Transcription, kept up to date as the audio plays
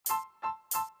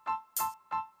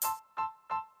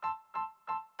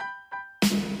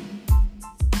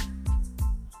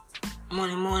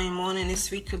Morning. It's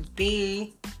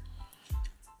RickaB.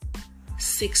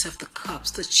 Six of the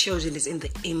cups. The children is in the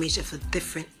image of the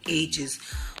different ages,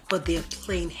 but they are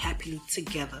playing happily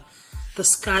together. The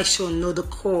sky show neither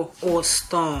cold or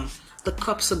storm. The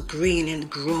cups are green and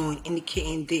growing,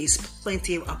 indicating there is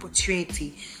plenty of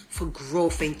opportunity for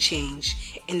growth and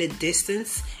change. In the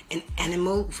distance, an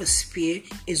animal with a spear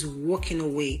is walking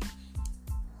away,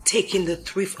 taking the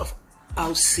thrift of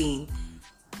outseen.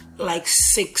 Like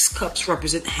six cups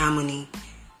represent harmony,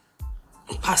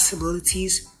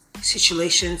 possibilities,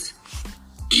 situations,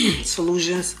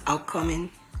 solutions,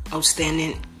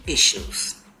 outstanding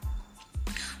issues.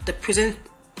 The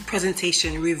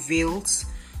presentation reveals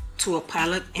to a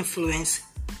pilot influence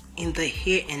in the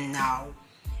here and now,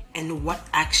 and what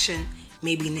action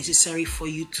may be necessary for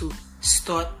you to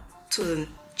start to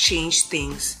change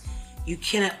things. You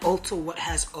cannot alter what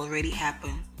has already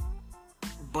happened,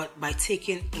 but by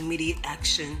taking immediate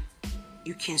action,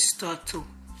 you can start to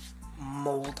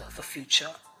mold the future.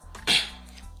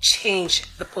 Change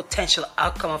the potential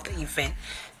outcome of the event,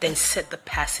 then set the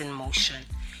past in motion.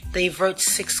 The invert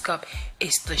six cup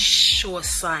is the sure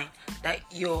sign that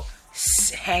you're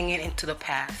hanging into the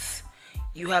past.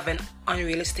 You have an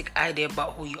unrealistic idea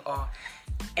about who you are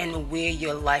and where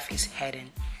your life is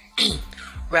heading.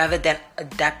 Rather than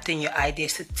adapting your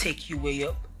ideas to take you where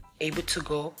you're able to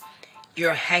go,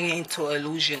 you're hanging into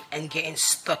illusion and getting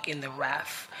stuck in the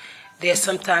raft. There are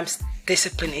sometimes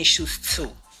discipline issues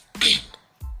too.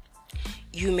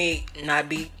 You may not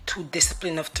be too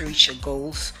disciplined enough to reach your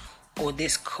goals, or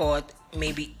this card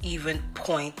maybe even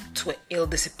point to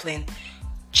ill-disciplined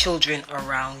children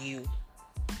around you.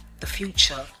 The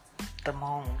future, the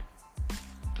moon.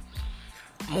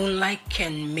 Moonlight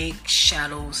can make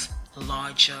shadows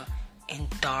larger and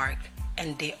dark,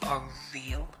 and they are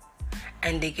real.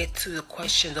 And they get to the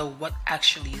question of what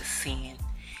actually is seeing.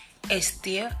 Is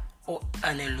there or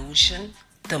an illusion?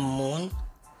 The moon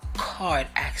card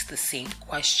asks the same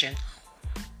question.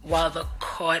 While the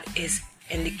card is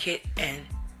an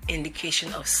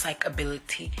indication of psych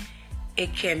ability,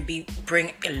 it can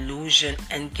bring illusion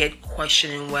and get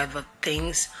questioning whether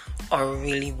things are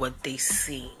really what they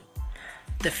seem.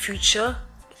 The future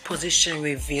position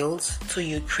reveals to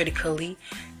you critically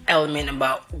element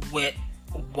about what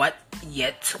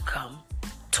yet to come.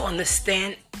 To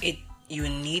understand it, you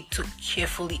need to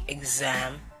carefully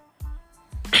examine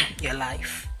your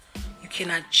life. You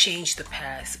cannot change the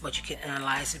past, but you can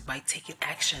analyze it by taking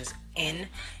actions in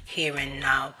here and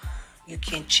now. You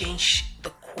can change the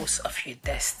course of your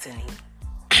destiny.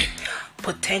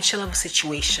 Potential of a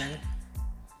situation,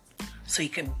 so you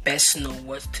can best know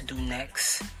what to do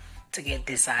next to get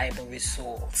desirable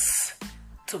results,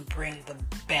 to bring the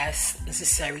best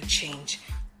necessary change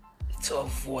to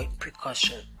avoid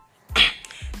precaution.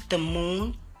 The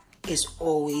moon is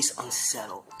always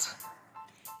unsettled.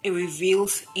 It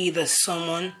reveals either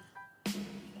someone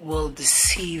will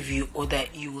deceive you or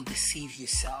that you will deceive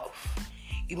yourself.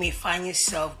 You may find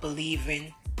yourself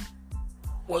believing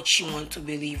what you want to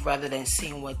believe rather than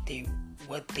seeing what they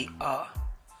are.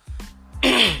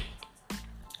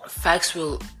 Facts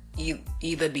will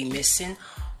either be missing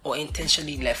or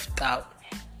intentionally left out,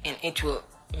 and it will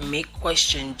make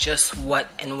question just what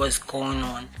and what's going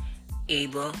on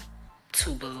able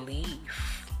to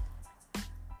believe.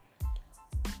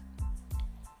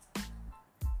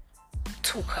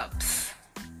 Two cups.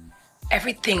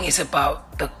 Everything is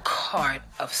about the card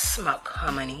of smart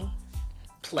harmony,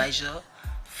 pleasure,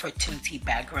 fertility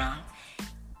background.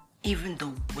 Even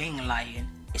the winged lion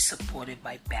is supported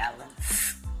by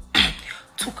balance.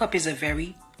 Two cup is a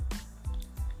very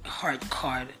hard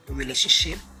card: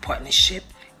 relationship, partnership,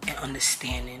 and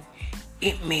understanding.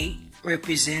 It may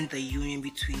represent the union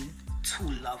between two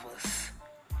lovers.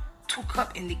 Two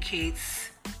cup indicates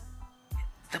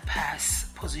the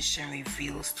past position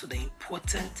reveals to the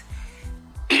important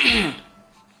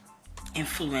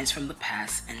influence from the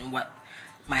past and what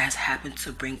might have happened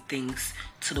to bring things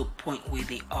to the point where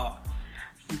they are.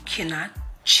 You cannot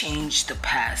change the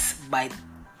past by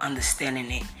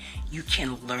understanding it. You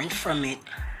can learn from it.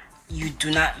 You do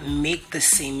not make the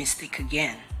same mistake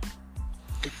again.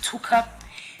 The two cup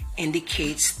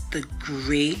indicates the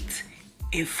great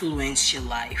influence your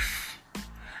life.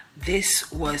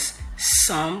 This was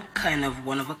some kind of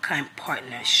one-of-a-kind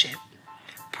partnership,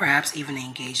 perhaps even an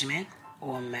engagement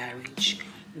or a marriage.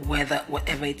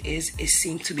 Whatever it is, it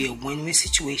seems to be a win-win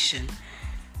situation.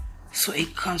 So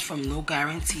it comes from no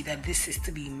guarantee that this is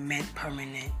to be meant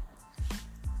permanent.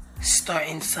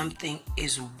 Starting something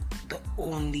is the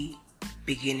only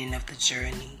beginning of the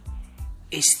journey.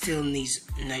 It still needs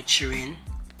nurturing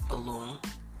along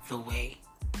the way.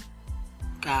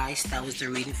 Guys, that was the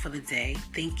reading for the day.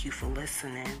 Thank you for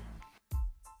listening.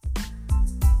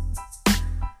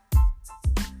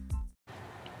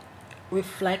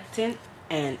 Reflecting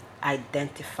and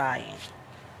identifying.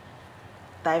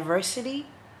 Diversity,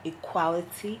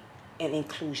 equality, and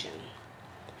inclusion.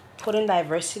 Putting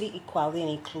diversity, equality, and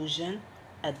inclusion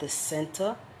at the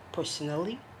center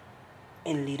personally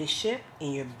in leadership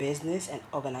in your business and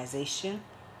organization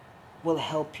will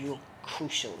help you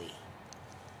crucially.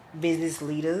 Business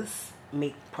leaders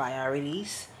make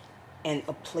priorities and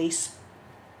a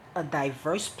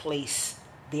diverse place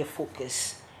their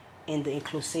focus in the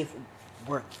inclusive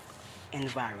work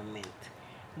environment.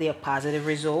 Their positive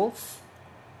results,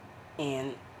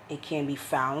 and it can be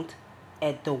found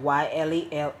at the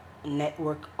YLEL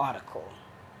network article.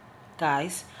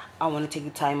 Guys, I want to take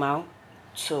the time out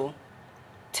to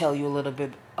tell you a little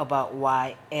bit about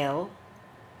YLAI.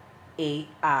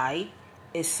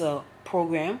 It's a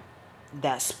program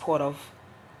that's part of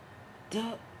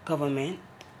the government,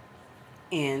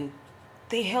 and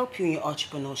they help you in your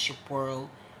entrepreneurship world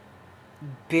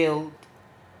build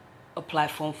a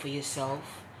platform for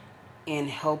yourself and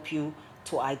help you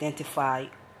to identify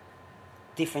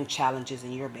different challenges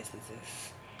in your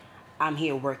businesses. I'm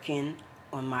here working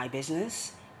on my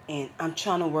business, and I'm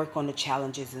trying to work on the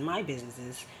challenges in my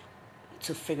businesses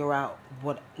to figure out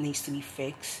what needs to be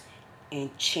fixed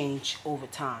and change over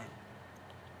time.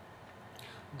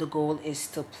 The goal is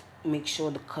to make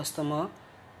sure the customer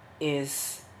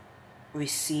is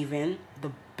receiving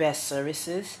the best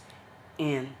services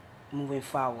and moving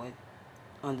forward,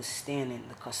 understanding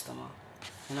the customer,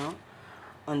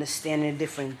 understanding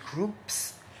different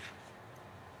groups,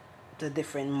 the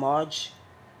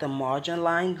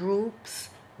marginalized groups,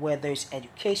 whether it's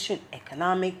education,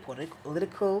 economic,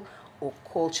 political, or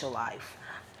cultural life.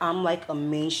 I'm like a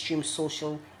mainstream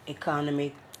social,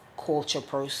 economic, culture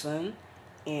person,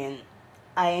 and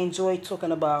I enjoy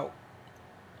talking about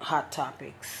hot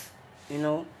topics,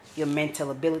 your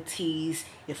mental abilities,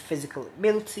 your physical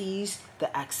abilities,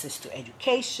 the access to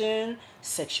education,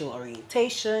 sexual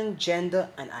orientation, gender,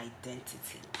 and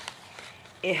identity.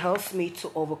 It helps me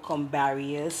to overcome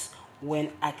barriers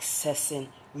when accessing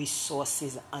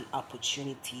resources and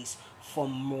opportunities for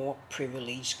more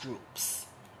privileged groups.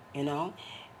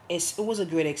 It was a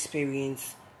great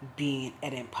experience being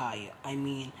at Empire.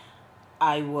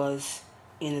 I was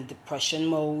in a depression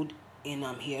mode, and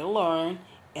I'm here to learn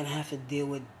and have to deal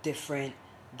with different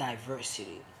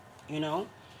diversity, and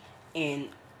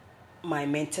my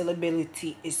mental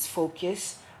ability is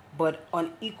focused, but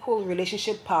unequal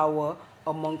relationship power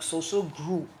among social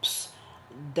groups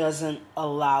doesn't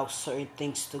allow certain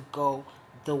things to go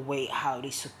the way how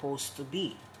they're supposed to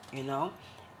be,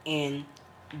 and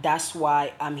that's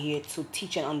why I'm here to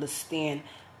teach and understand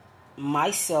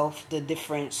myself the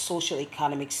different social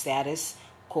economic status,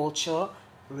 culture,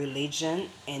 religion,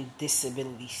 and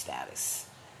disability status.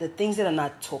 The things that are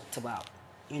not talked about,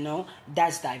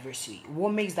 that's diversity.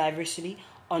 What makes diversity?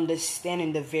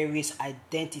 Understanding the various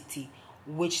identity,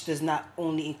 which does not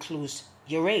only include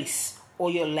your race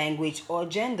or your language or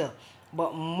gender,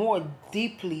 but more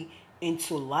deeply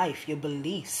into life, your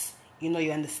beliefs,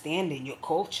 your understanding, your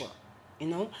culture.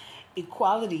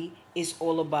 Equality is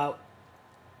all about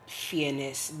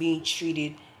fairness, being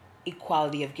treated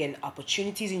equality of getting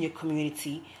opportunities in your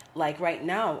community. Like right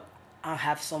now, I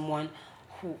have someone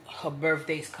who her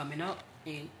birthday is coming up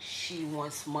and she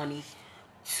wants money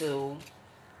to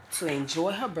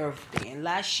enjoy her birthday. And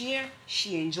last year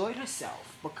she enjoyed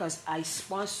herself because I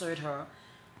sponsored her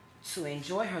to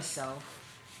enjoy herself.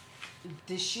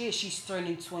 This year she's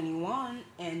turning 21,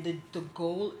 and the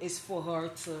goal is for her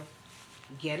to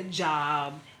get a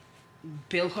job,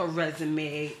 build her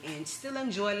resume, and still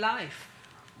enjoy life.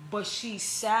 But she's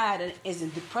sad and is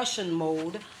in depression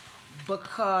mode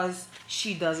because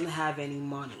she doesn't have any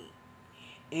money.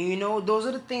 And those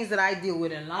are the things that I deal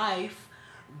with in life,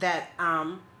 that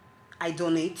I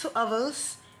donate to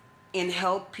others and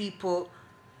help people,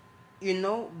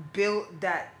 build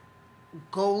that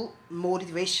goal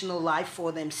motivational life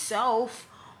for themselves,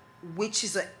 which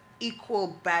is an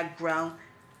equal background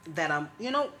that I'm,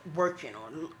 working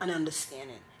on and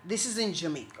understanding. This is in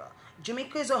Jamaica.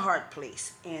 Jamaica is a hard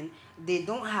place, and they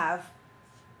don't have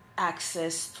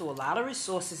access to a lot of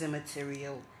resources and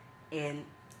material, and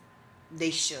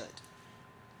they should.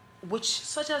 Which,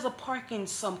 such as a park in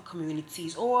some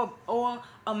communities, or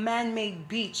a man-made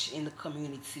beach in the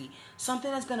community,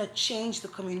 something that's gonna change the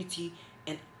community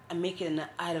and make it in an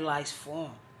idolized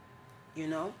form.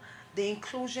 The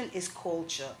inclusion is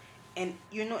culture, and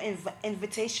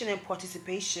invitation and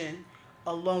participation,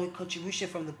 along with contribution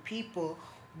from the people,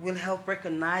 will help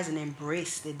recognize and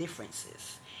embrace the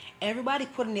differences. Everybody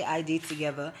putting their idea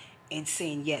together and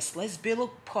saying, yes, let's build a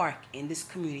park in this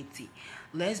community.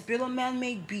 Let's build a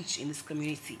man-made beach in this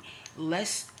community.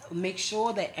 Let's make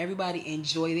sure that everybody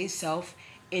enjoy themselves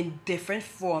in different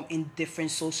form, in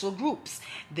different social groups.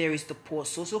 There is the poor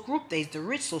social group, there is the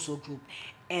rich social group.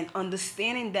 And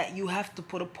understanding that you have to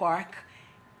put a park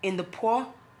in the poor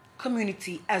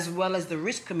community as well as the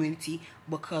rich community,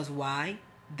 because why?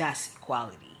 That's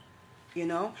equality, you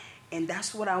know? And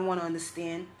that's what I want to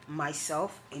understand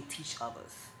myself and teach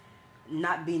others.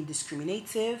 Not being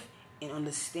discriminative and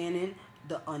understanding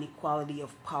the inequality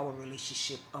of power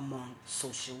relationship among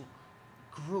social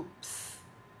groups.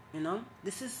 You know,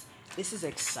 this is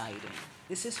exciting.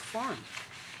 This is fun.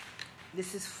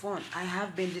 This is fun. I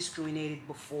have been discriminated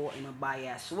before in a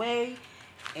biased way.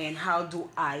 And how do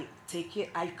I take it?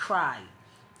 I cry.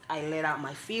 I let out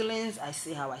my feelings. I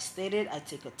say how I stated. I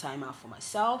take a time out for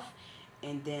myself.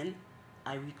 And then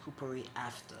I recuperate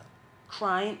after.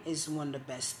 Crying is one of the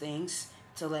best things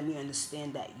to let me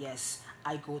understand that, yes,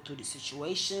 I go through the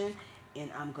situation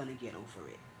and I'm going to get over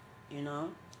it. You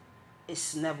know?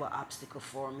 It's never an obstacle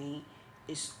for me.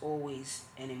 It's always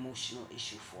an emotional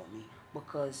issue for me,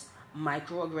 because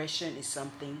microaggression is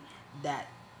something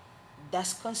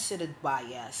that's considered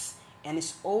bias, and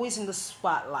it's always in the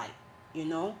spotlight. You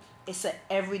know, it's an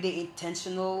everyday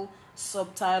intentional,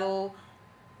 subtitle,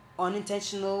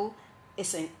 unintentional.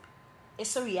 It's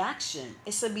a reaction.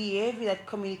 It's a behavior that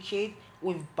communicates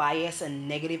with bias and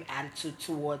negative attitude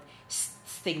toward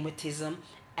stigmatism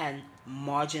and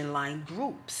marginalized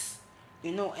groups.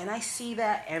 You know, and I see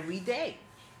that every day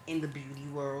in the beauty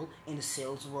world, in the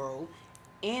sales world,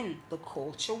 in the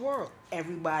culture world.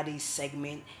 Everybody's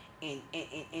segment and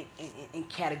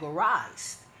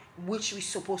categorized, which we're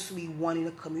supposed to be one in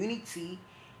the community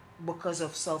because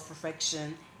of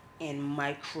self-reflection and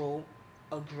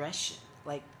microaggression.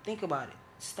 Like, think about it.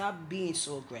 Stop being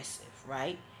so aggressive,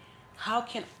 right? How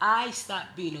can I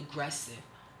stop being aggressive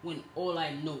when all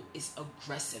I know is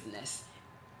aggressiveness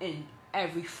in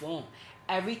every form?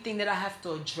 Everything that I have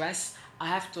to address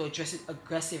it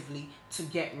aggressively to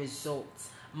get results.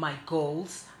 My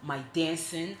goals, my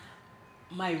dancing,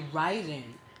 my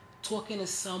writing, talking to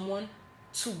someone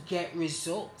to get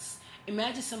results.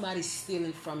 Imagine somebody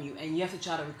stealing from you and you have to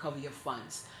try to recover your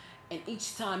funds. And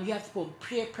each time you have to put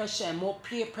peer pressure and more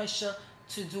peer pressure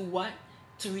to do what?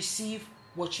 To receive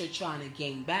what you're trying to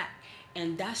gain back.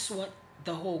 And that's what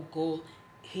the whole goal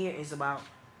here is about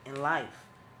in life.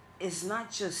 It's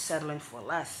not just settling for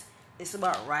less. It's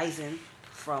about rising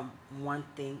from one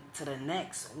thing to the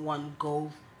next, one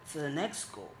goal to the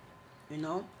next goal. You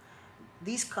know?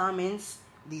 These comments,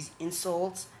 these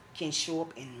insults can show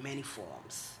up in many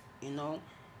forms. You know?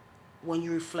 When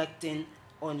you're reflecting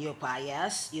on your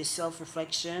bias, your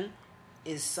self-reflection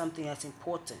is something that's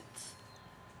important.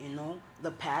 You know? The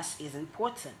past is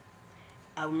important.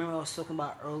 I remember I was talking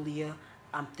about earlier,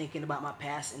 I'm thinking about my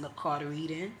past in the card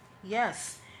reading.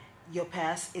 Yes, your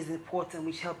past is important,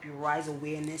 which help you rise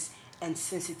awareness and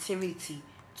sensitivity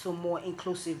to a more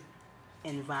inclusive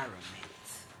environment.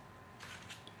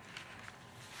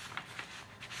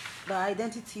 The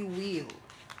identity wheel.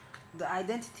 The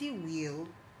identity wheel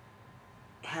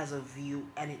has a view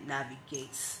and it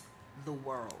navigates the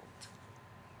world.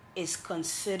 It's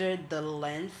considered the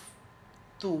length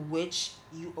through which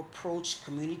you approach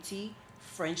community,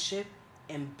 friendship,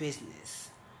 and business.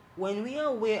 When we are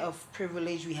aware of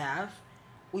privilege we have,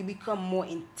 we become more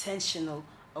intentional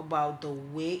about the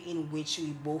way in which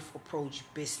we both approach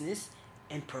business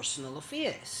and personal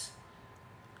affairs.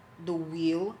 The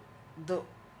wheel, the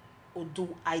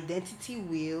identity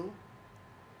wheel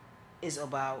is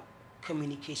about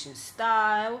communication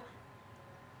style,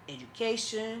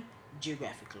 education,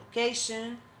 geographic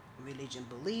location, religion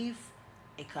belief,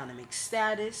 economic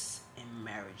status, and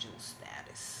marital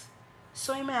status.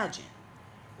 So imagine,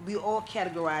 we all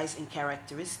categorize in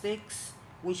characteristics,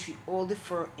 which we all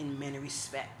differ in many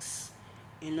respects.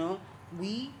 You know,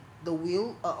 the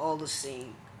wheel, are all the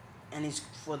same, and it's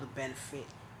for the benefit.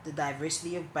 The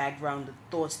diversity of background, the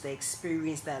thoughts, the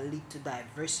experience that lead to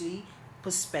diversity,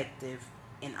 perspective,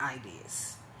 and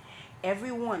ideas.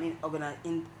 Everyone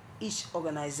in each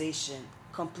organization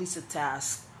completes a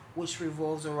task which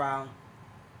revolves around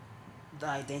the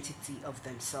identity of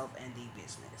themselves and their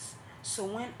business. So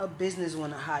when a business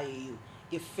want to hire you,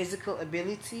 your physical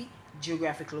ability,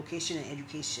 geographic location, and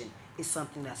education is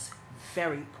something that's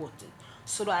very important.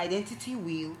 So the identity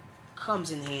wheel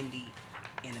comes in handy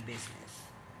in a business,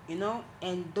 you know?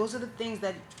 And those are the things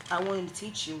that I wanted to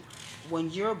teach you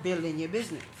when you're building your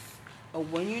business or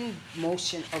when you're in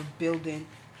motion of building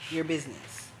your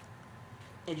business.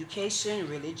 Education,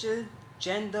 religion,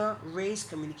 gender, race,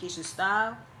 communication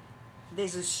style.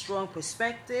 There's a strong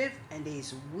perspective and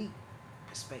there's weak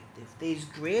perspective. There's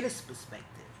greatest perspective.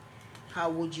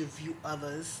 How would you view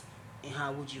others and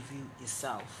how would you view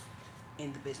yourself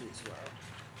in the business world?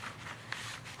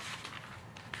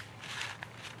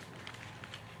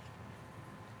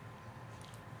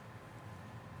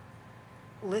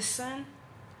 Listen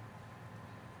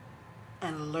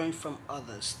and learn from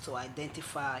others to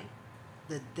identify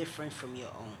the different from your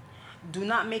own. Do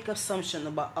not make assumptions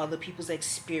about other people's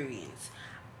experience.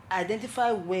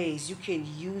 Identify ways you can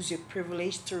use your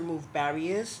privilege to remove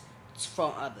barriers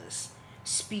from others.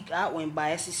 Speak out when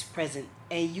bias is present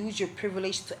and use your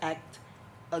privilege to act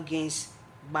against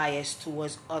bias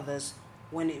towards others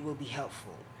when it will be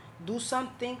helpful. Do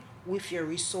something with your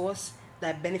resource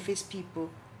that benefits people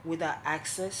without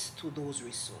access to those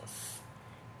resources.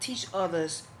 Teach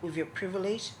others with your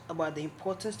privilege about the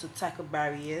importance to tackle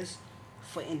barriers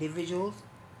for individuals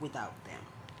without them.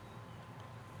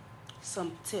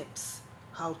 Some tips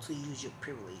how to use your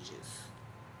privileges.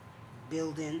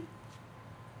 Building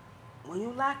when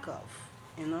you lack of,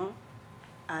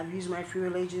 I've used my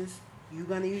privileges, you're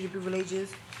going to use your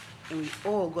privileges, and we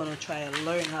all going to try to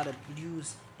learn how to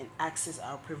use and access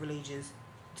our privileges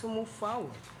to move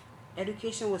forward.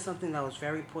 Education was something that was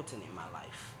very important in my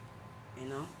life,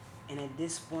 and at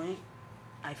this point,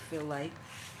 I feel like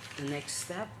the next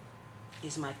step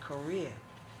is my career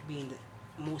being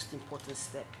the most important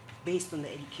step based on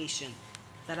the education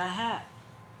that I had,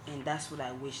 and that's what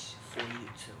I wish for you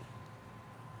too.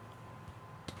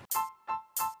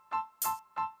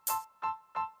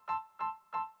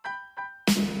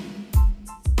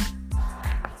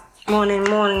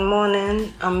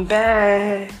 Morning. I'm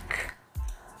back.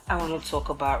 I want to talk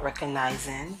about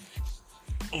recognizing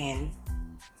and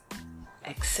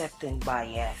accepting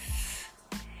bias.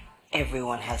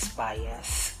 Everyone has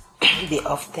bias. They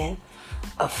often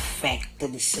affect the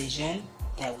decision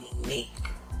that we make,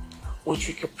 which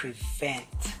we could prevent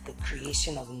the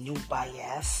creation of new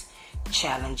bias,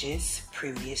 challenges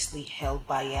previously held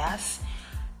bias,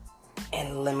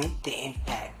 and limit the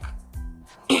impact.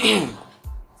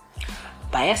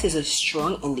 Bias is a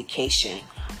strong indication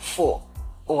for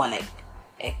or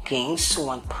against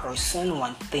one person,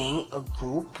 one thing, a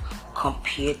group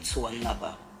compared to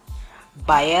another.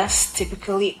 Bias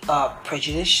typically are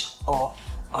prejudice or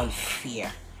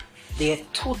unfair. There are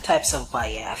two types of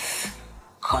bias: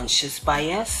 conscious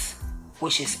bias,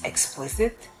 which is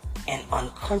explicit, and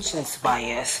unconscious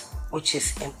bias, which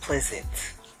is implicit.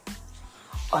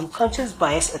 Unconscious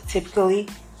bias are typically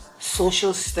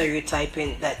social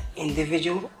stereotyping that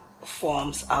individual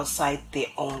forms outside their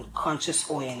own conscious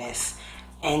awareness,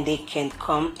 and they can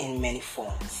come in many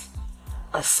forms.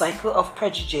 A cycle of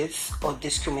prejudice or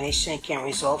discrimination can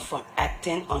result from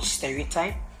acting on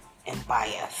stereotype and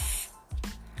bias.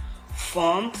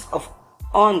 Forms of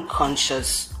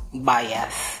unconscious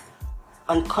bias.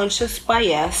 Unconscious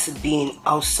bias, being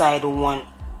outside one's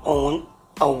own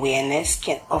awareness,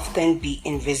 can often be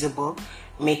invisible,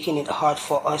 making it hard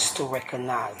for us to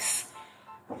recognize.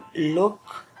 Look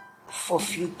for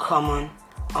few common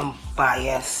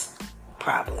unbiased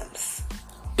problems.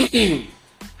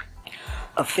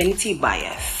 Affinity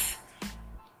bias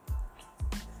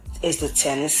is the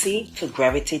tendency to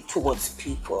gravitate towards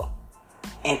people,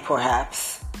 and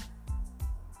perhaps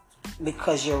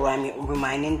because you're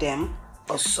reminding them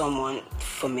of someone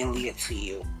familiar to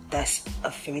you. That's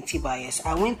affinity bias.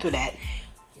 I went through that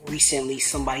recently,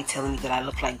 somebody telling me that I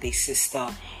look like their sister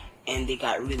and they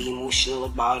got really emotional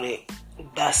about it.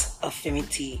 That's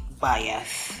affinity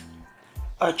bias.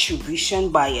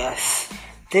 Attribution bias.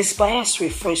 This bias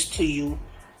refers to you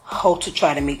how to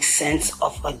try to make sense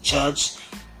of a judge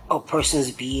or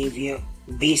person's behavior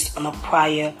based on a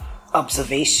prior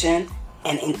observation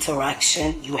and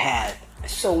interaction you had.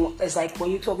 So it's like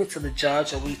when you're talking to the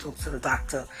judge or when you talk to the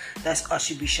doctor, that's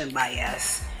attribution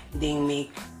bias. They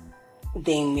make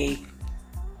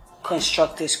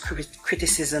constructive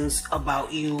criticisms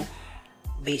about you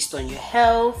based on your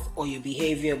health or your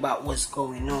behavior about what's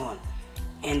going on.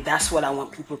 And that's what I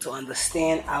want people to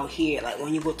understand out here. Like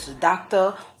when you go to the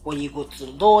doctor, when you go to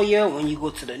the lawyer, when you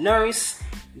go to the nurse,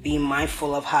 be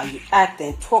mindful of how you act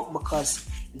and talk, because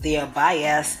they are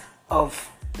biased of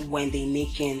when they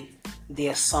making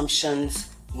their assumptions,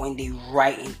 when they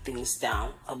writing things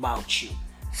down about you.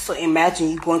 So imagine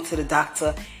you going to the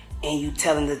doctor and you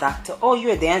telling the doctor, oh,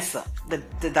 you're a dancer.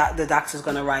 The doctor's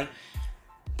gonna write,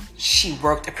 she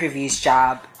worked a previous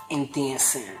job in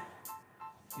dancing.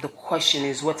 The question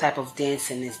is, what type of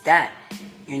dancing is that?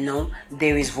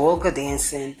 There is vulgar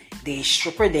dancing, there is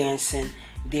stripper dancing,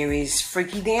 there is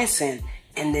freaky dancing,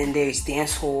 and then there is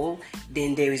dancehall,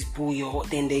 then there is bouyon,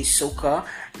 then there is soca,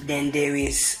 then there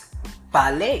is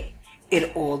ballet.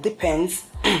 It all depends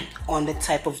on the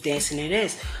type of dancing it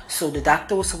is. So the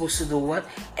doctor was supposed to do what?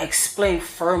 Explain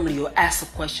firmly or ask a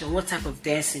question, what type of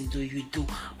dancing do you do,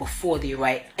 before they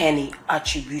write any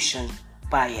attribution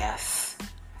bias.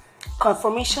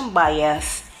 Confirmation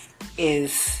bias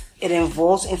it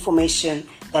involves information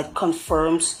that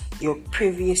confirms your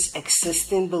previous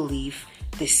existing belief,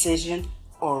 decision,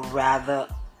 or rather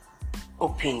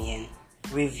opinion,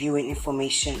 reviewing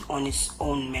information on its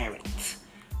own merit.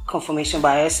 Confirmation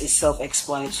bias is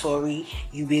self-explanatory.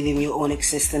 You believe in your own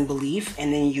existing belief,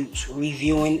 and then you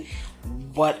reviewing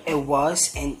what it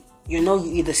was, and you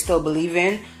either still believe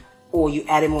in, or you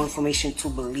added more information to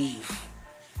believe.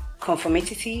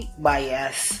 Conformity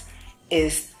bias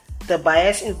is the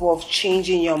bias involves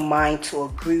changing your mind to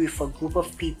agree with a group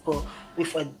of people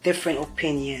with a different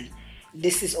opinion.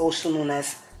 This is also known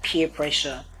as peer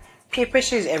pressure. Peer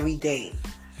pressure is every day.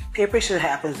 Peer pressure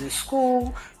happens in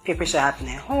school, peer pressure happens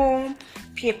at home,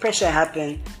 peer pressure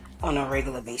happens on a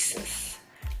regular basis.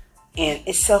 And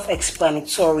it's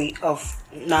self-explanatory of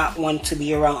not wanting to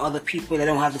be around other people that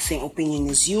don't have the same opinion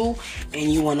as you,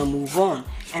 and you want to move on.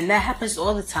 And that happens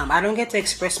all the time. I don't get to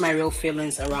express my real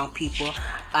feelings around people.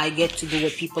 I get to do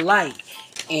what people like.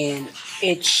 And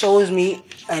it shows me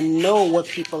and know what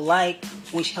people like,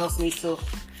 which helps me to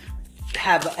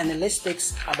have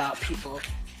analytics about people,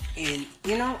 and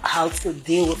how to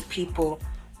deal with people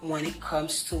when it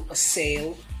comes to a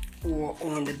sale or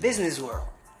in the business world.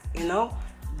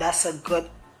 That's a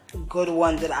good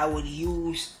one that I would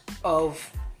use of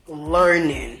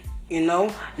learning.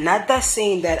 Not that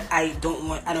saying that I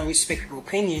don't respect people's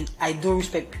opinion. I do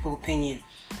respect people's opinion,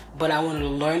 but I want to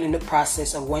learn in the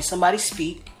process of when somebody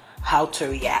speak, how to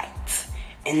react,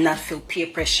 and not feel peer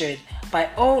pressured by,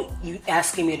 oh, you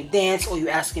asking me to dance, or you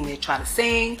asking me to try to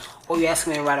sing, or you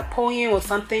asking me to write a poem or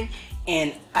something,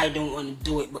 and I don't want to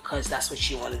do it because that's what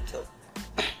you want to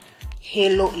do.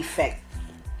 Halo effect.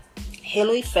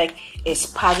 Halo effect is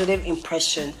positive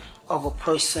impression of a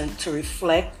person to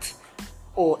reflect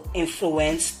or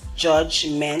influence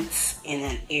judgments in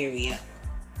an area.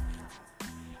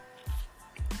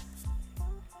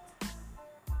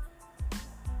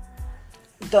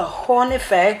 The horn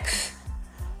effect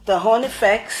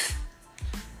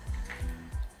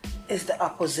is the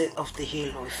opposite of the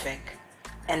halo effect,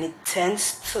 and it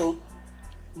tends to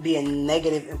be a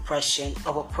negative impression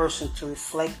of a person to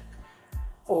reflect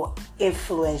or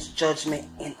influence judgment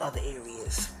in other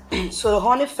areas. So the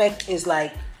horn effect is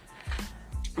like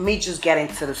me just getting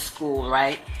to the school,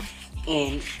 right?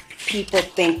 And people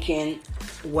thinking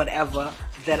whatever,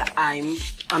 that I'm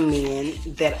a man,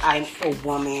 that I'm a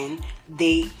woman.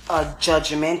 They are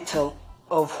judgmental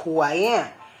of who I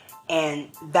am. And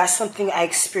that's something I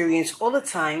experience all the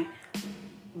time,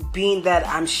 being that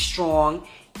I'm strong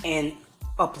and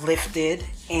uplifted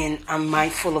and I'm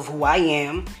mindful of who I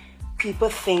am. People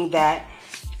think that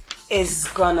it's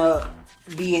gonna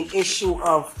be an issue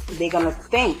of they're gonna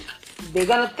think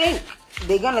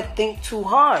too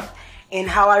hard. And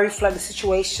how I reflect the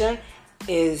situation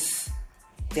is,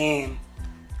 damn,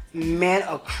 men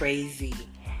are crazy.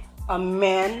 A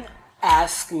man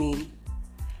asked me,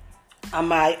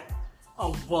 am I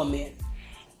a woman?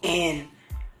 And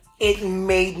it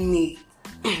made me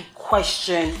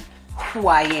question who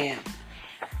I am.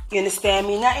 You understand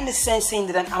me? Not in the sense saying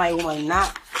that I'm a woman,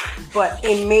 not, but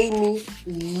it made me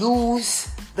lose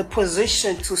the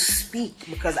position to speak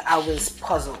because I was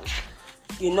puzzled,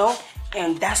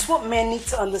 And that's what men need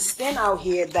to understand out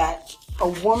here, that a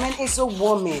woman is a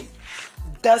woman.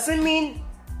 Doesn't mean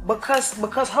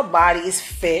because her body is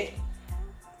fit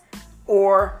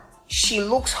or she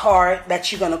looks hard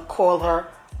that you're going to call her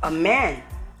a man.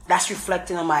 That's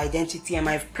reflecting on my identity and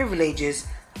my privileges.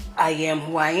 I am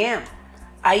who I am.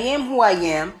 I am who I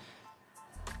am.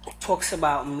 It talks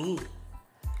about me,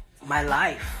 my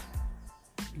life,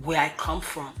 where I come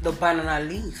from, the banana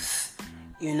leaves,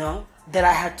 that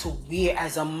I had to wear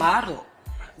as a model.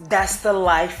 That's the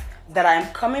life that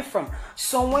I'm coming from.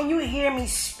 So when you hear me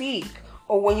speak,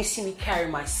 or when you see me carry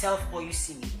myself, or you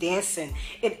see me dancing,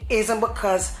 it isn't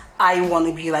because I want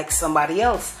to be like somebody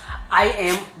else. I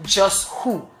am just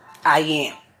who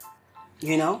I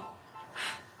am.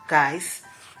 Guys,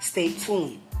 stay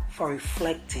tuned for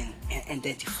reflecting and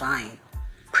identifying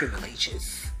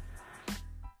privileges.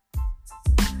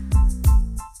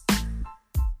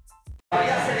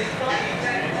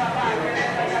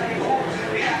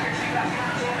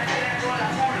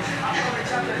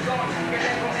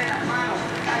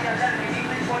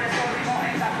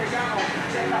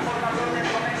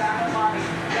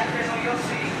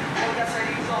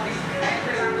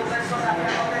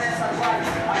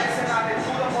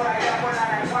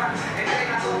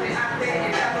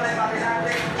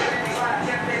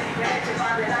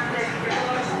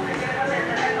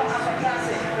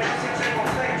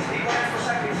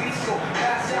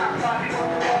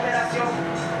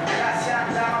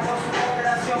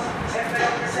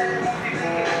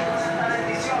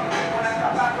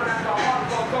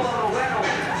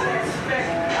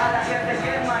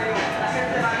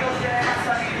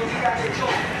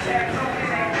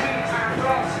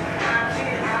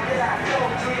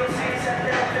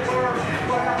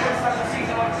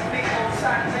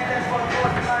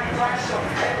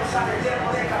 sale lleno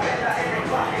de cabeza el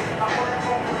lenguaje, a poder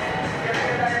componer y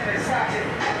entienda el mensaje.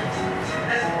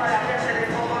 Es para gente de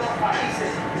todos los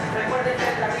países. Recuerden que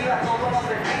de arriba todos nos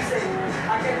bendicen.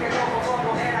 Aquel que tocó fondo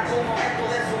en algún momento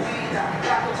de su vida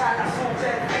va a tocar la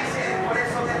superficie. Por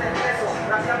eso desde el preso,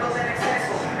 rapeando del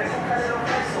exceso, en busca de los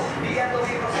presos, viviendo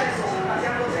mi proceso,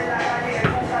 rapeando de la calle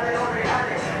en busca de los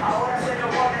reales. Ahora sueño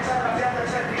con estar rapeando en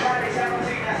festivales, ya no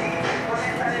vine aquí con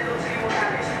estar en los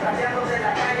tribunales, rapeando de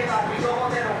la calle bajo y lobo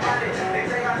de los males,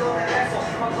 entregando de rezos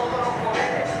con todos los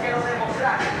poderes. Quiero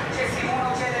demostrar que si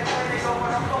uno quiere puede, yo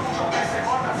conozco muchos veces,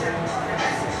 otras hace un par de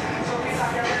meses. Yo fui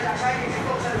rapeando en la calle y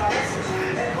todo se parece.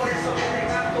 Es por eso que te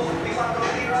canto y cuando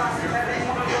rima se me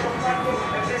reúno yo los canto,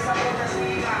 empezando de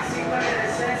rima sin perder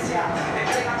esencia,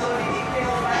 entregando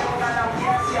líquidos para toda la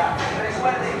audiencia.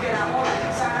 Recuerden que el amor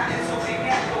sana el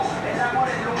sufrimiento, el amor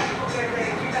es lo único que te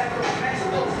quita el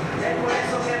tormento. Es por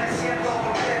eso que me siento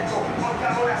contento, porque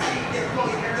ahora sí que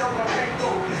estoy en lo correcto.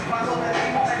 Cuando te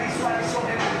rimo me visualizo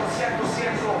en un concierto,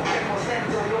 siento que por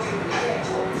dentro yo me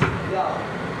proyecto.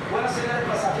 Bueno, señores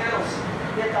pasajeros,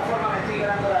 de esta forma me estoy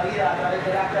ganando la vida a través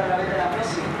del arte, a través de la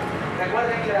música.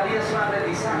 Recuerden que la vida es un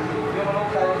aprendizaje, yo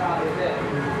nunca dejo de aprender.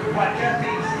 Cualquier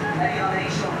actriz, any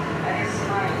donation, any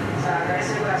smile, se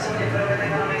agradece el corazón y espero que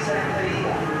tengan una excelente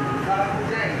vida. Have a good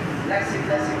day. Blessing,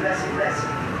 blessing, blessing,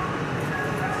 blessing.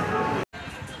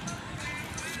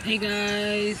 Hey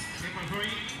guys,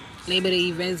 Labor Day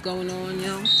events going on,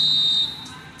 yo.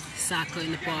 Soccer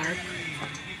in the park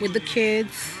with the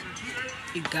kids.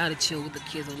 You gotta chill with the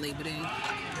kids on Labor Day.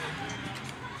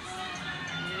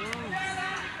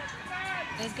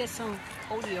 Let's get some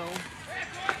audio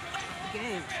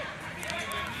game.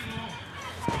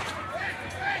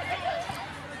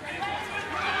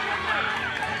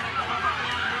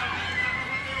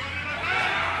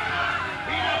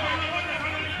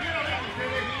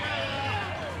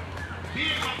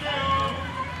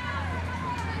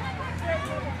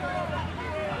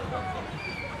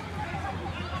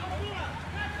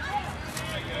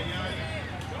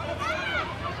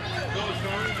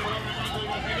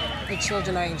 The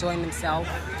children are enjoying themselves.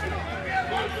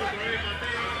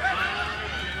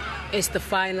 It's the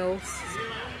finals.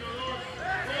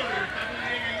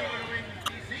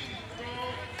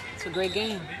 It's a great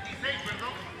game.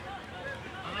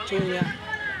 Junior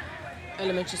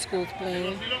elementary school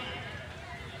playing.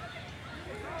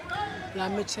 La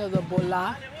Michelle de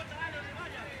Bola.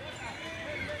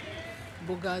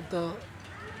 Buga de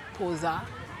Poza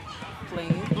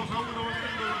playing.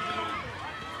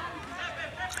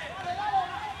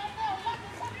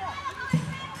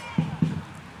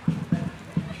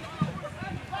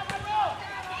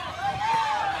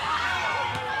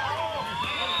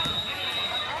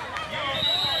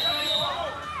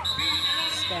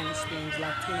 Spanish teams,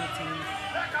 Latino teams.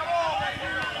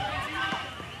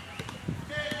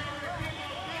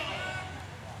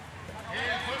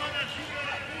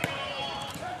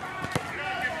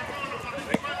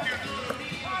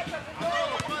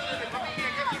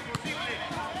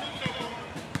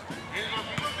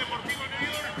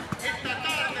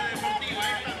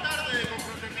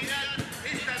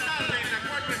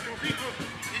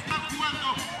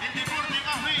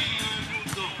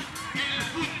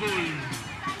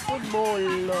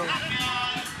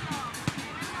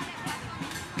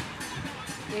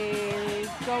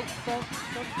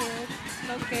 Fútbol.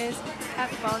 Focus,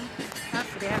 have fun.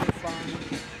 They're having fun.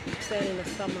 Staying in the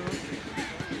summer.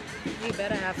 You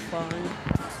better have fun.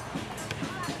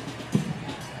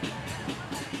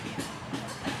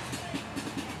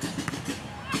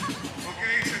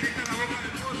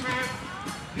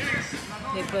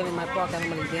 They playing in my park and I'm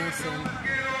gonna dancing.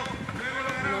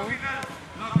 You know?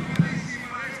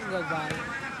 It's a good vibe.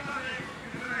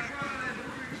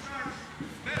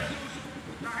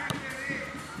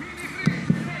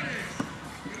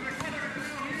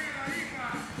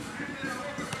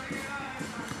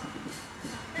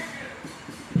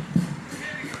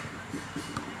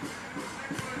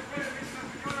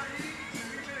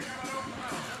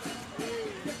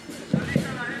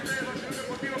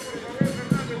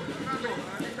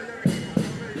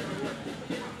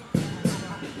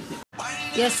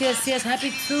 Yes.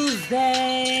 Happy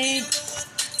Tuesday.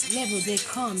 Level Day,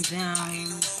 calm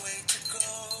down.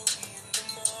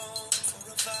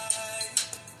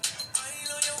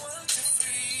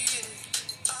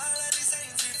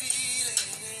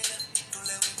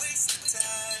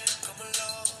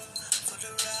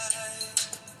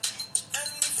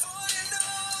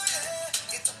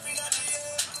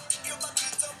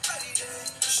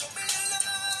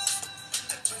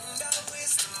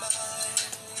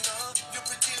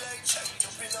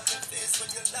 When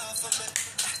you laugh at me,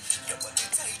 your body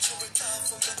tight, you retard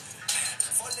for me.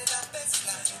 best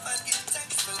life and give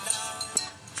thanks for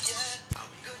life. Yeah, I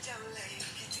will go down like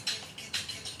kitty, kitty, kitty,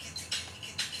 kitty, kitty,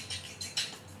 kitty, kitty, kitty,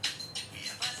 kitty. We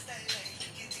have a style like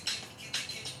kitty, kitty, kitty,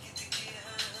 kitty, kitty, kitty.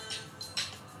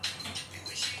 The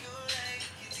way she go like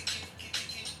kitty, kitty, kitty,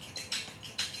 kitty, kitty,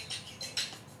 kitty, kitty, kitty, kitty.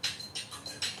 Come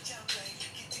and reach out like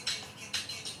kitty, kitty, kitty,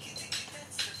 kitty, kitty, kitty.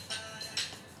 That's the fire.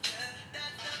 Yeah,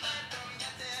 that's the vibe from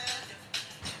your dad.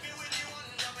 Be with you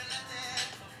one love and a day.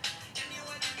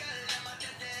 Anyone you got them at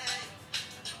the day.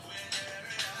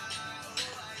 Whenever you are,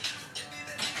 oh, I baby,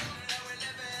 baby, come now we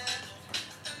live it.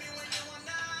 Tell me when you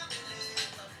wanna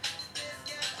believe. Let's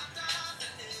get up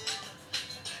than it.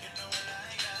 You know what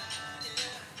I got,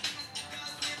 yeah.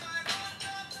 'Cause we vibe on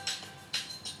top.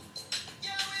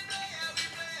 Yeah, we play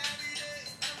every day,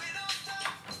 and we don't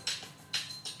stop.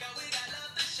 'Cause we got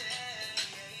love to share,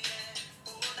 yeah, yeah.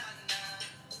 Oh, na, na.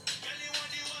 Girl, you want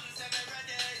the ones that me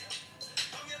ready.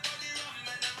 Come here for the rum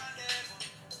and the rendezvous.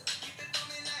 Keep it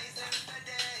coming nice and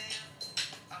steady.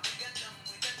 And we get jam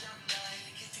like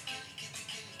kitty, kitty, kitty,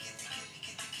 kitty, kitty, kitty,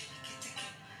 kitty, kitty, kitty, kitty.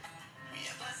 We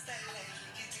have a style like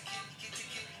kitty, kitty, kitty,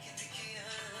 kitty, kitty, kitty.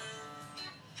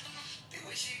 The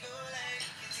way she go like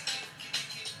kitty, kitty, kitty,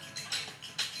 kitty, kitty, kitty,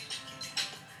 kitty, kitty, kitty.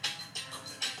 Come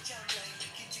and reach out like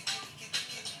kitty, kitty, kitty,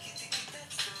 kitty, kitty, kitty.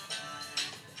 That's the vibe,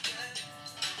 yeah.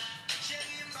 Shake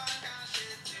him back and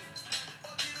shake you.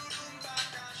 Oh, you do them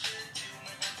back and shake you.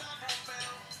 My bones are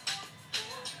propel.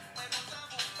 Oh, my bones are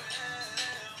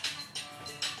propel.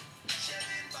 Shake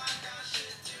him back and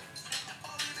shake you.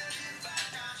 Oh, we make him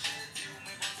back and shake you.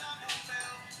 My bones are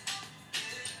propel.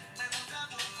 Yeah, my bones are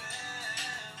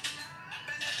propel.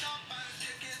 Bend it up and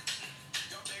shake it.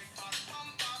 Your big fat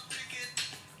bump up, pick it.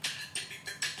 Baby,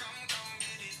 baby, come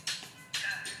get it.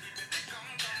 Baby, baby,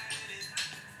 come get it.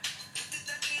 Put it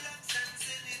at the locks and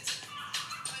send it.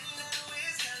 While I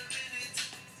always calculate it.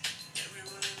 Yeah, we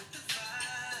rolling with the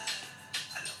vibe.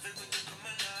 I love it when you come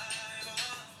alive.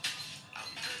 Oh,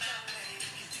 I'm good down like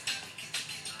kitty, kitty, kitty,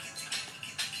 kitty, kitty, kitty,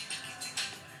 kitty, kitty, kitty, kitty.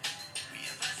 We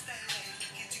have a style like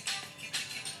kitty, kitty, kitty,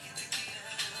 kitty, kitty, kitty.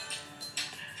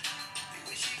 The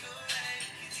way she go like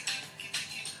kitty, kitty, kitty,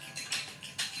 kitty, kitty, kitty,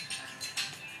 kitty, kitty,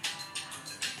 kitty. Come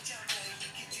and reach out like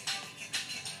kitty, kitty, kitty,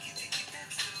 kitty, kitty, kitty.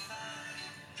 That's the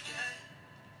vibe, yeah.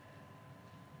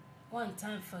 One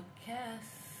time for Cass.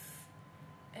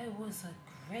 It was a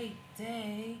great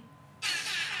day.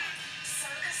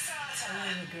 Soca Starter, It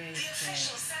was a great the day.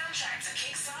 official soundtrack to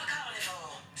Kickstart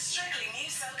Carnival. Strictly new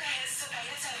soca hits to pay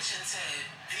attention to.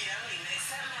 The only mix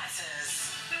that matters.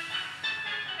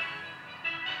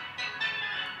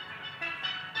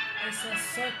 It's a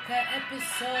Soca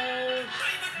episode.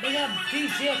 Big up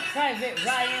DJ Private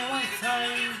Ryan one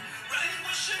time.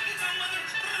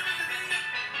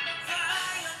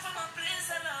 Fire from a place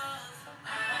of love.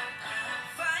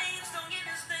 Vibes don't get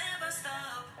us never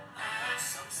stop.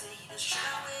 Some say he just sugar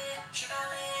away.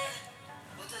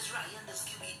 But as Ryan just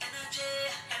give me energy,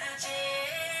 energy.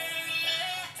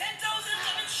 10,000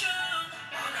 coming strong.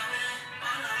 On the way,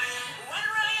 on the way. One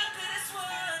Ryan to this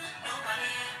one.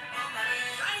 Nobody, nobody.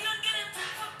 Ryan getting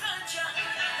took for culture.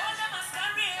 All the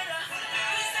masquerade.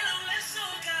 We sell on less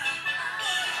soca.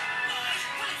 Boy, boy,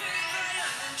 put it in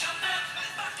Ryan and jump up.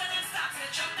 Back and then start to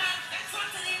jump up.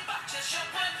 Front and in back, just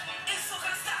jump up. It's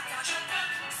soca starter, jump up.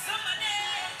 Somebody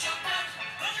jump up.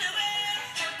 Come the way,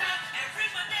 jump up.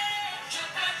 Everybody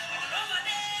jump up. All over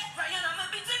there. Ryan, I'm a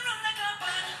beating round like a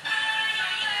pan. Aye,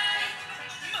 aye, aye.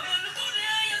 Mama, look how they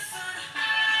are, your son.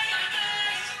 Aye, aye,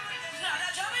 aye. Not a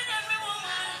job in every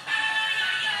woman. Aye,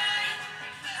 aye, aye.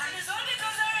 And it's all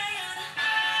because of Ryan.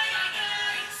 Aye, aye,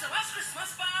 aye. So as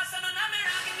Christmas pass, and on a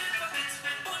miracle in my pocket.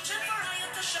 Punching for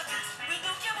Ryan to shut it. We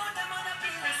don't care about them other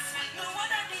players. No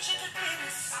other DJ could play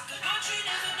this. I could go 3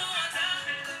 days with no water.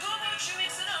 Could go about 3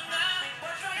 weeks in hunger.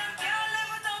 But Ryan can't live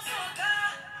without soca.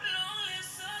 Long live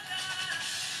soca.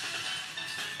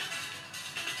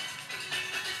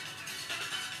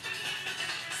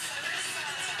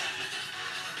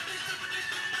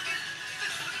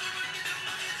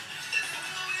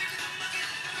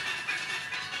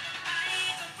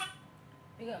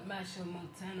 We got Masha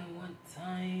Montana one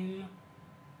time.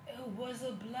 It was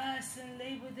a blast in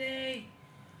Labor Day.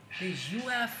 Did you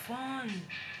have fun?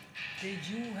 Did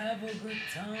you have a good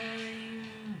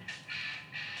time?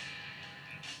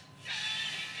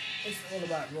 It's all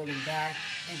about rolling back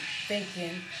and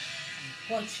thinking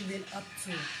what you've been up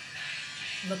to.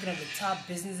 Looking at the top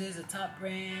businesses, the top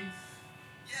brands.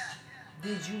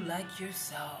 Did you like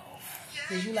yourself?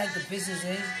 Did you like the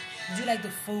businesses? Did you like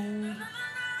the food?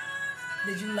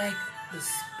 Did you like the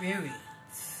spirit?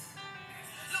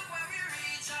 Look where we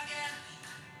reach again.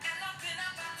 End up in a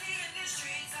party in the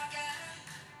streets again.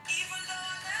 Even though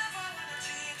I never wanna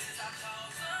dream, it's a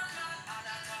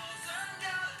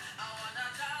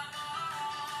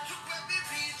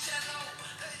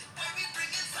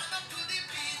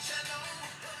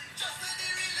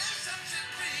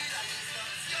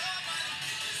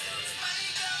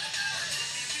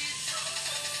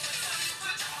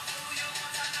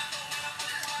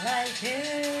Like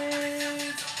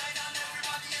it.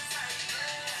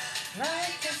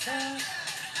 Like yourself.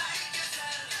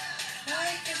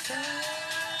 Like yourself. Like yourself.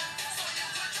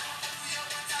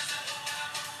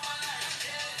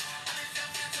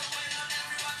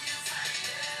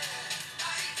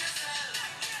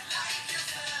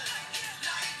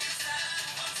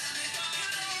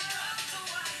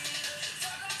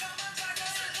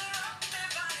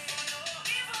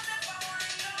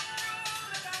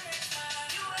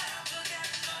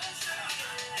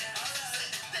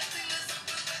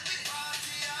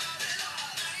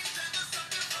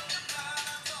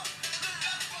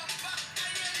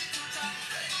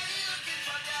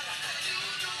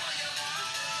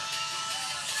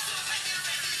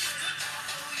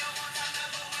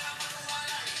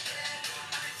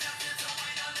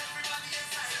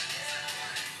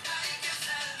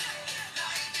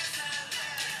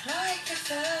 Like yourself. Like yourself. Like yourself. Like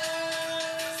yourself.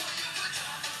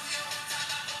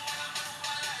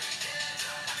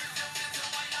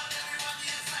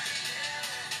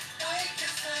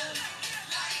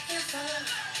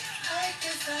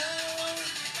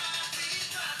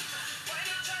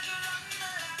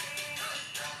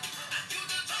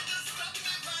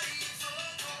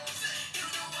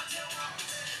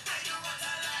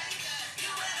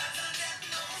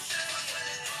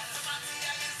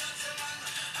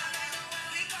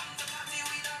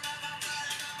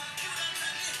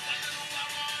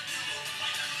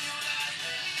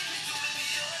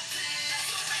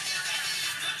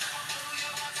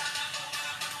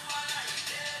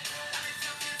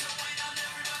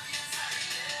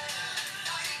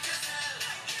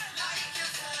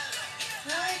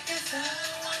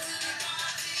 yourself.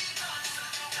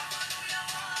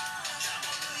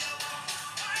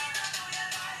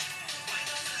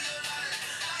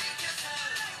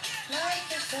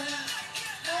 Like yourself.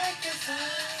 Like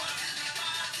yourself.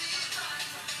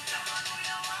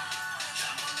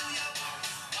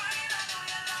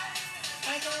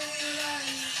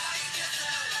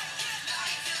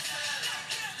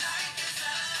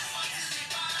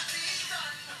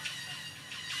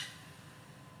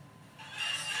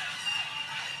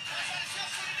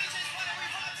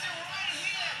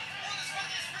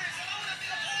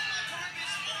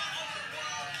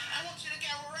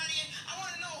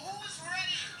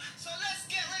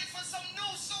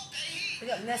 We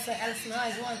got Nessa Alice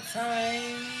Nice one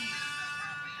time.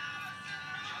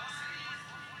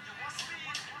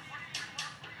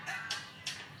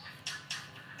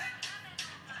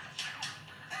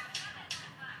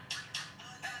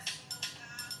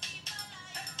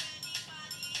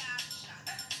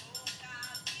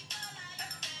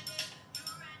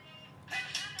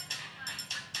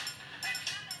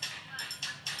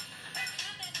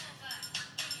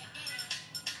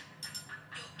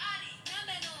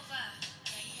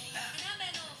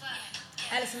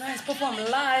 Alice Nice perform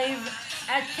live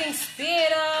at King's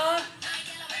Theatre.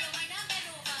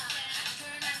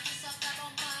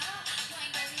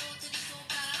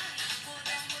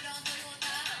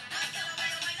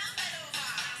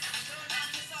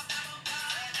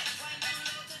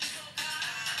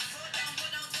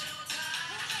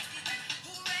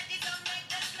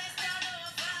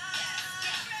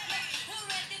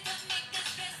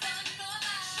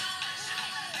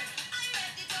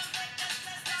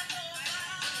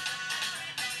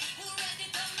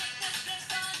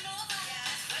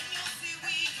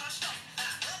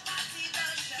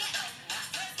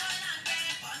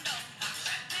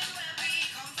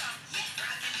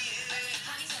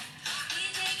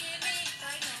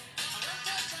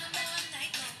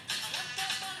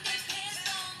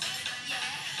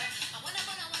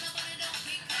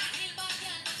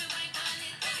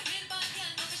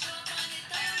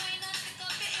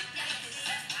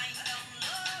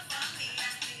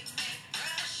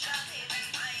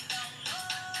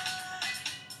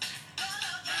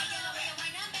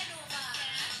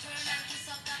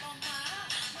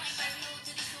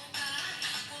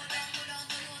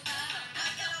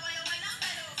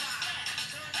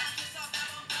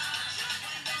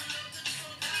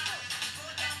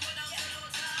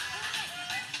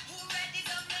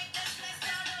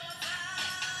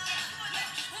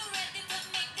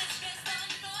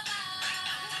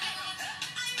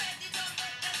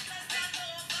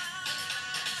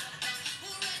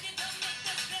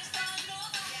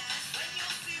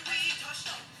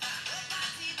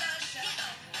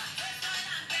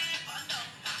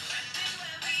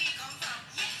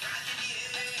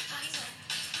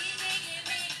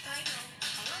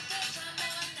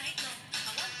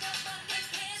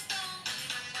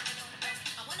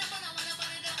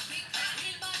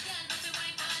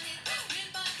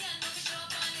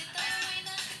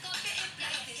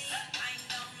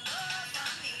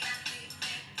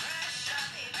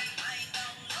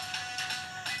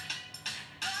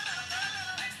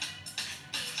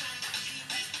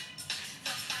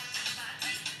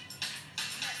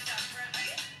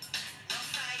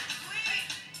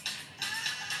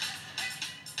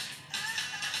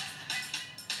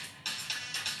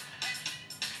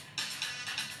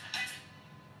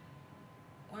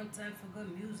 one time for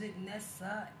good music,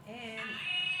 Nessa and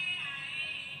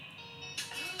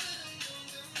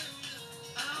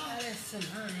Alison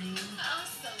Honey. I'm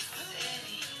so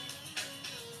silly.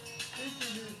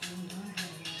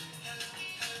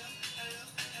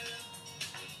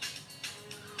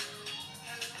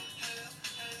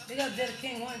 Big up Dead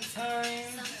King one time.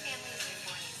 Some families are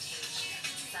born into each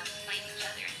other. Some find each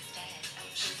other instead.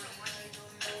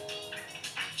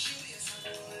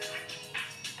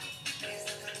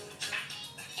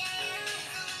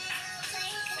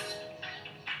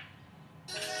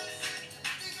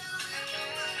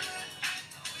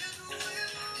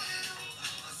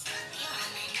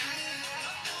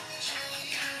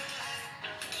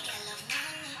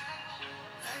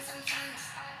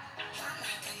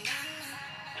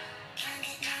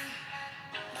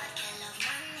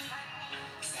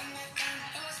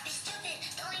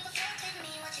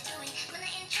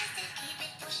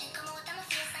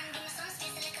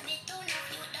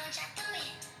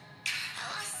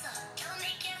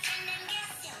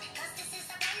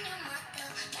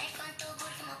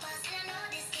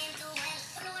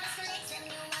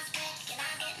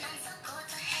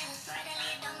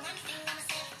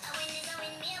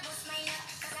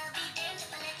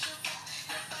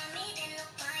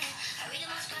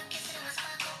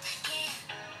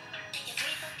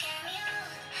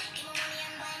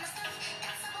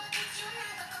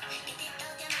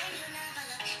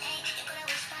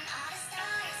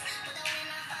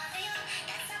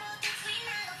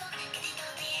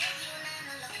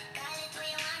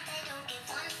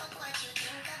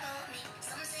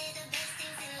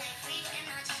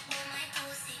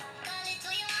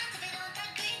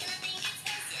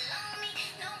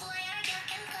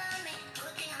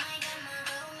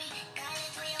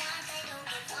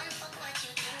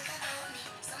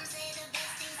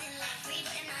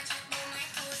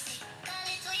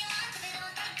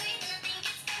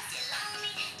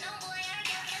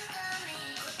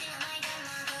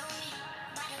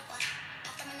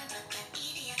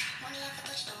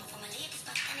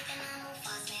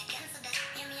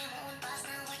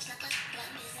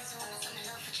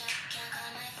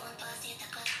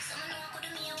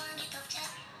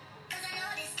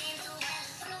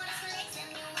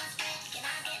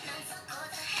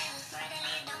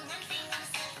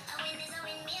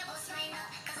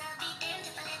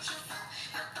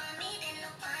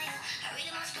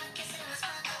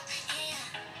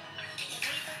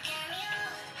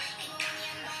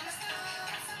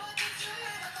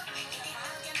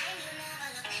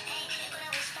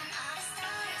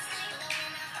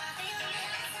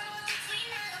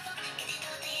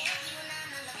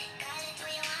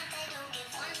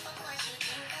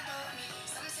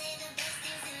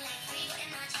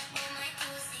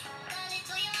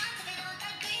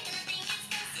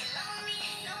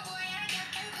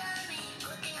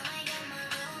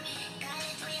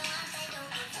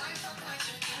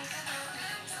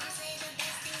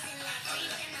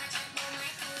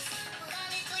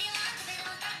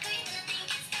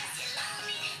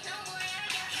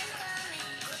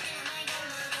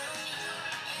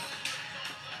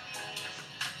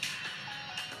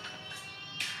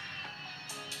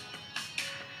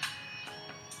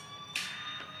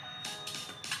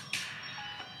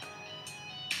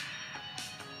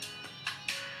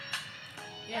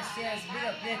 Yes, yes, big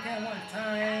up Dead King one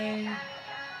time.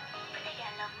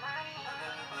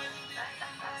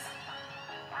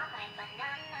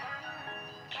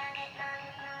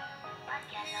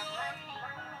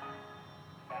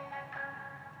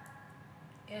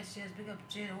 Yes, yes, big up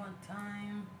Jada one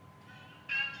time.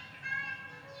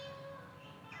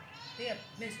 Big up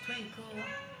Miss Twinkle.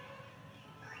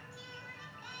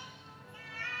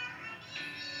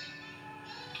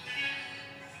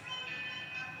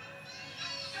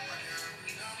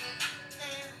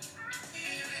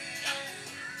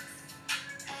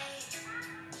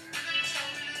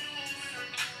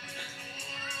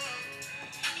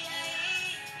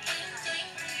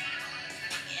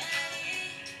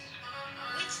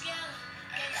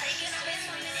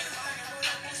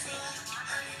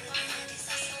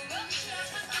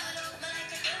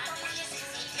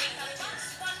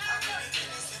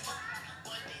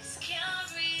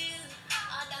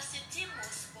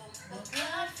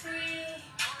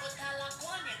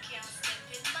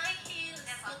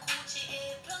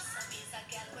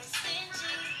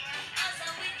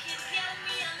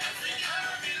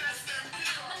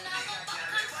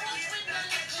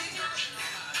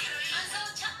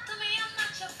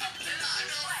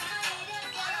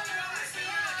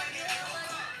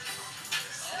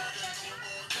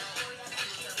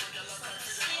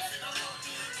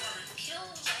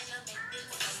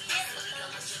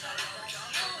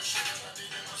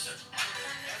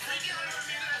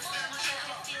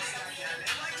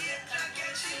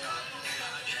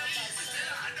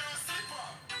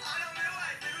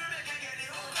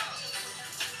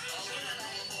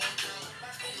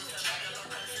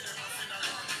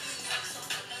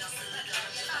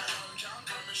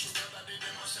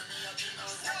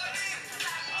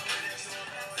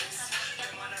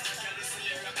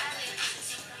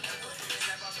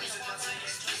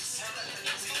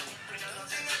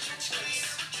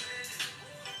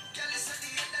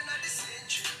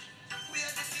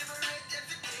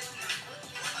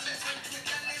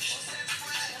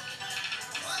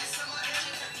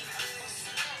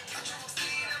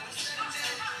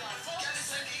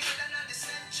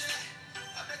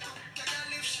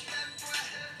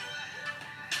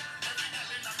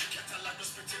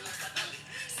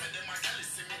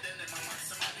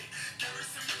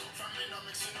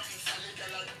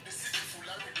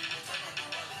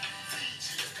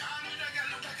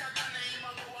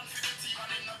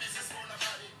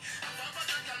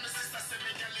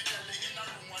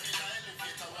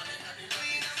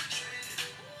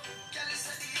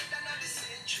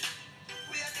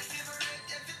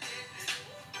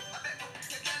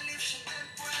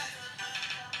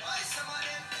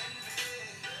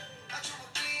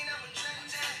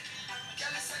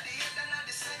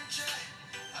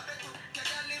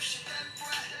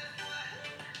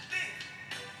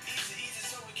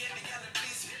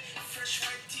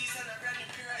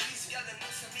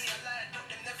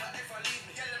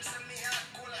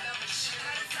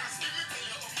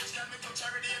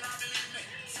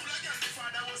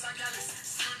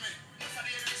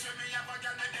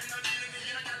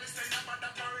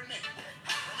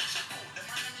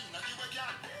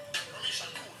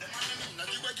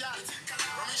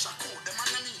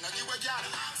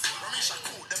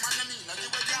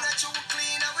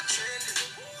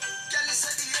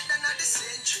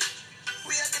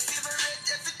 We are the favorite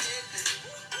every day.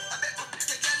 I bet we pick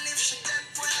a girl if she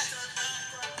temp well.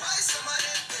 Why some of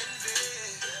them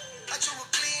envy? I chew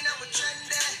clean and we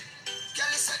trendy.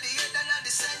 Girl is at the head and at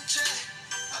the century.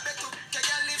 I bet we pick a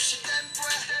girl if she temp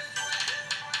well.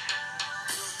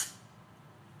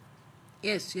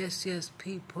 Yes,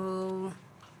 people.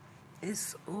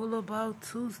 It's all about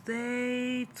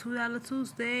Tuesday, $2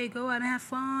 Tuesday. Go out and have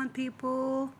fun, people.